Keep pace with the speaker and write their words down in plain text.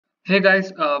Hey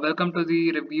guys, welcome to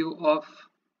the review of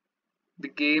the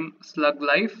game Slug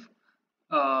Life.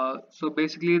 So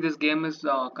basically, this game is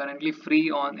currently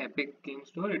free on Epic Game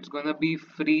Store. It's gonna be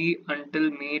free until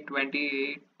May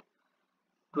 28,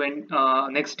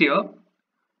 next year.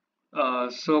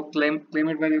 So claim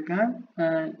it while you can,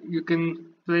 and you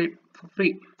can play it for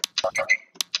free.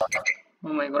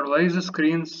 Oh my God, why is the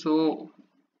screen so?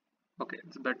 Okay,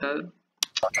 it's better.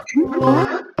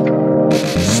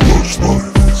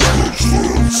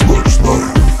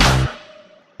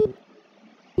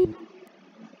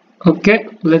 Okay,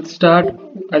 let's start.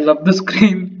 I love the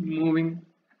screen moving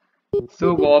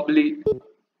so wobbly.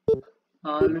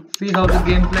 Let's see how the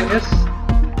gameplay is.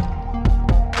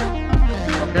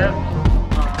 Okay.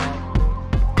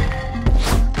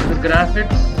 The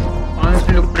graphics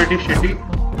honestly look pretty shitty.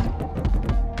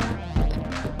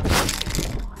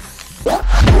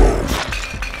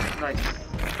 Nice.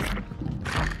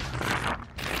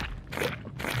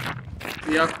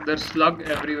 Yeah, there's slug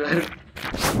everywhere.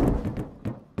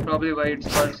 Probably why it's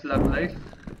called Slug Life.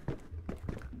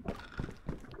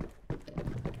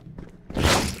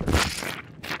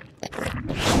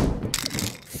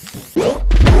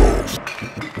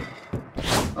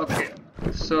 Okay,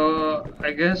 so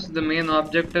I guess the main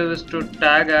objective is to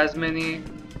tag as many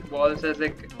balls as I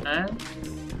can.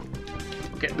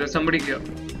 Okay, there's somebody here.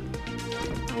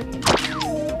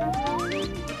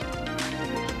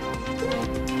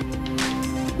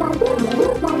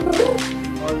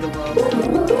 All the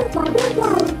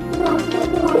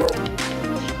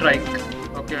strike.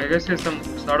 Okay, I guess he's some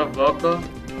sort of worker.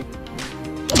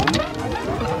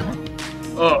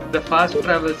 Oh, the fast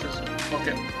travel system.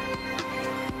 Okay.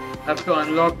 Have to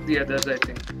unlock the others, I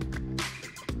think.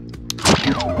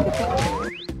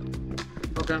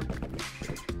 Okay.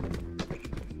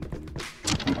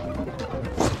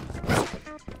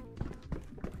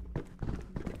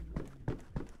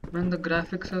 Man, the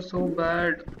graphics are so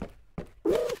bad.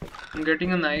 I'm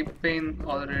getting an eye pain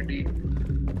already.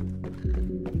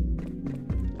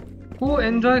 Who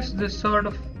enjoys this sort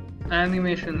of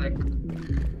animation? Like,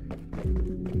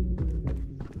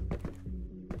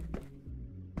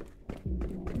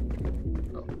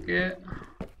 okay.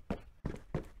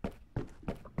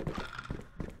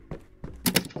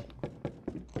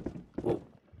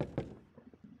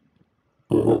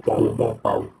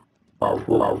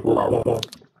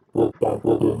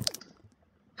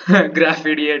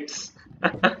 Graffiti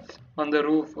on the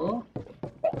roof. Oh,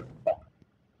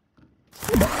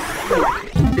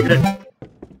 cigarette.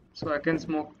 So I can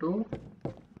smoke too.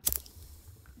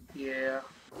 Yeah.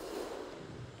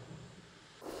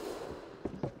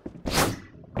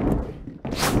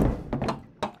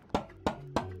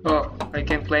 Oh, I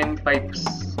can climb pipes.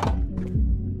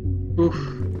 Oof.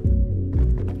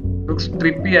 Looks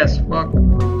trippy as fuck.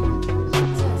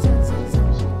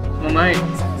 Oh my.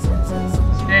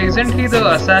 Hey, isn't he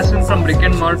the assassin from Rick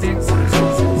and Morty?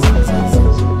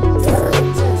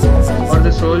 Or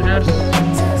the soldiers?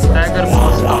 Tiger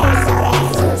Mask.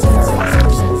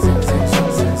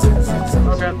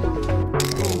 Okay.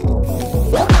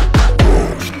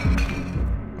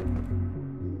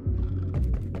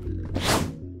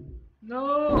 No!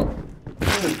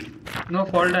 No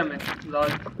fall damage. Lol.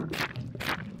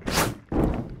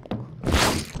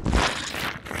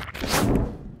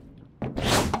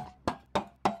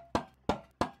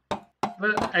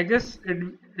 Well, I guess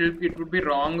it would be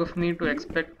wrong of me to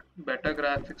expect better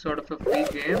graphics out of a free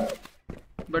game,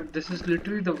 but this is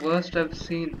literally the worst I've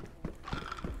seen.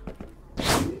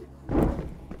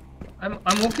 I'm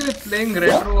okay with playing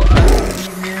retro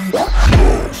RPG games,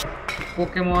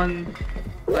 Pokemon,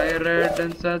 Fire Red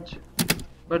and such,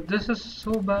 but this is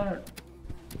so bad.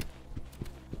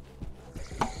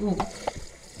 Ooh,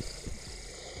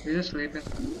 he's just sleeping.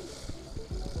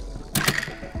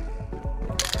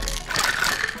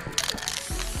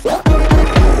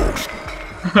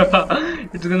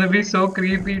 It's gonna be so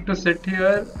creepy to sit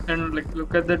here and like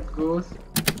look at that ghost.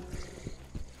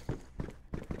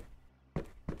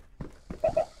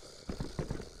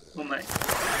 Oh my.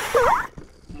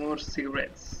 More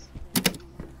cigarettes.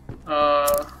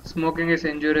 Smoking is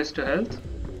injurious to health.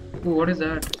 Ooh, what is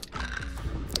that?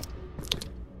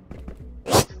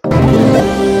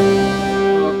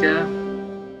 Okay.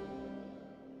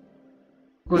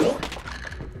 Cool.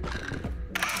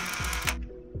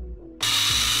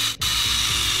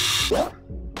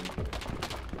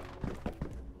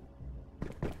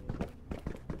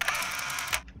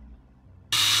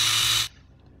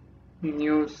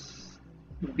 News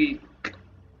beak.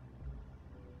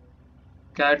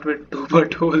 Cat with two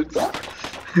buttholes.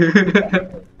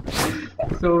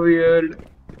 So weird.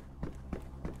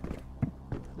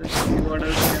 Let's What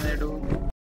else can I do?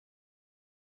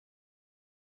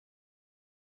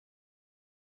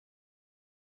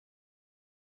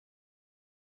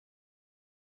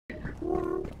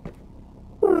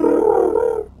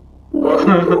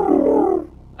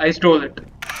 I stole it.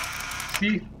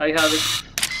 See, I have it.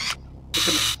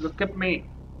 Look at me.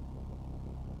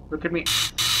 Look at me.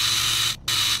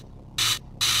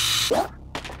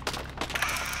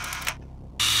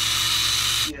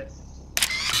 Yes.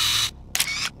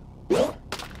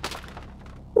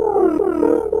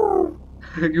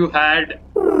 You had.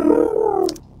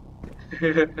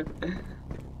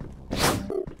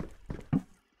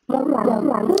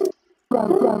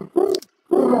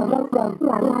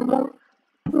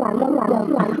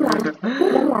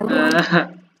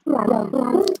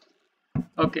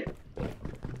 Okay.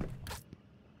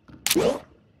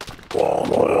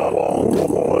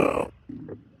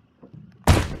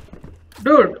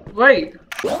 Dude, why?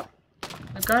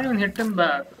 I can't even hit him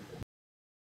back.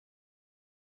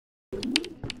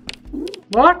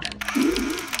 What?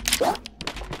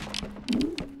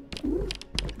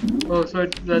 Oh, so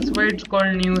that's why it's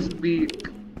called Newspeak.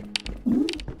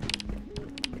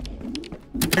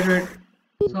 Wait.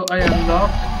 So I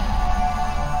unlocked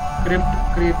Crypt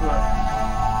Creeper.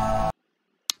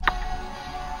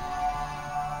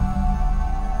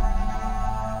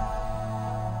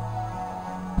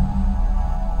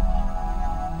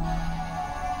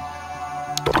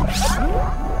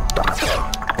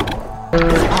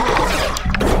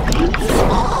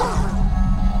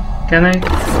 Can I?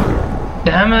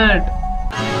 Damn it!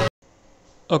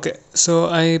 Okay, so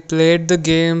I played the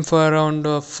game for around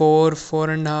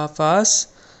 4.5 hours,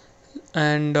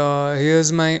 and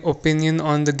here's my opinion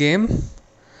on the game.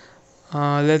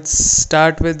 Let's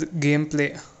start with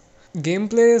gameplay.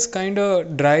 Gameplay is kind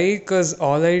of dry because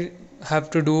all I have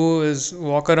to do is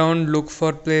walk around, look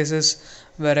for places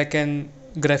where I can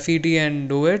graffiti and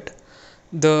do it.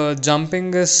 The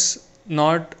jumping is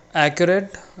not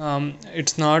accurate.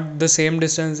 It's not the same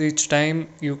distance each time.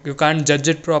 You can't judge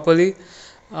it properly.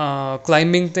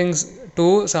 Climbing things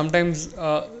too, sometimes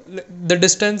the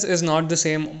distance is not the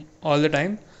same all the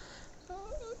time.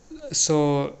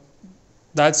 So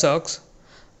that sucks.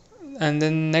 And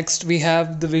then next we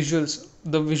have the visuals.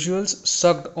 The visuals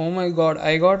sucked. Oh my god,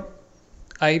 I got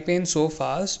eye pain so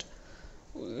fast.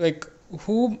 Like,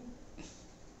 who?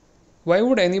 Why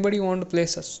would anybody want to play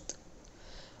such?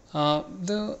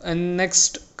 The and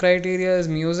next criteria is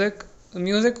music. The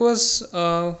music was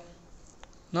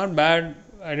not bad.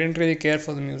 I didn't really care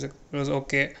for the music. It was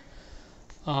okay.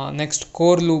 Next,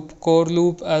 core loop. Core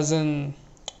loop, as in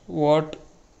what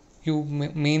you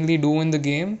mainly do in the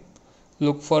game.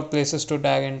 Look for places to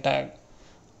tag and tag.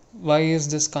 Why is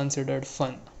this considered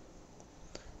fun?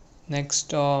 Next,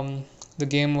 the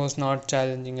game was not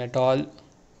challenging at all,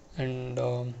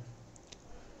 and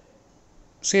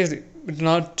seriously, it's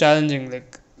not challenging.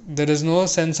 Like, there is no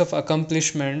sense of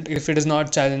accomplishment if it is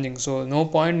not challenging, so no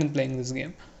point in playing this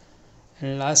game.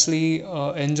 And lastly,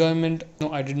 enjoyment.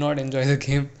 No, I did not enjoy the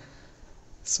game,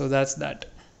 so that's that.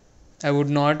 I would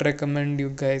not recommend you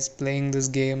guys playing this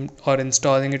game or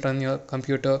installing it on your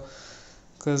computer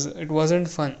because it wasn't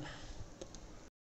fun.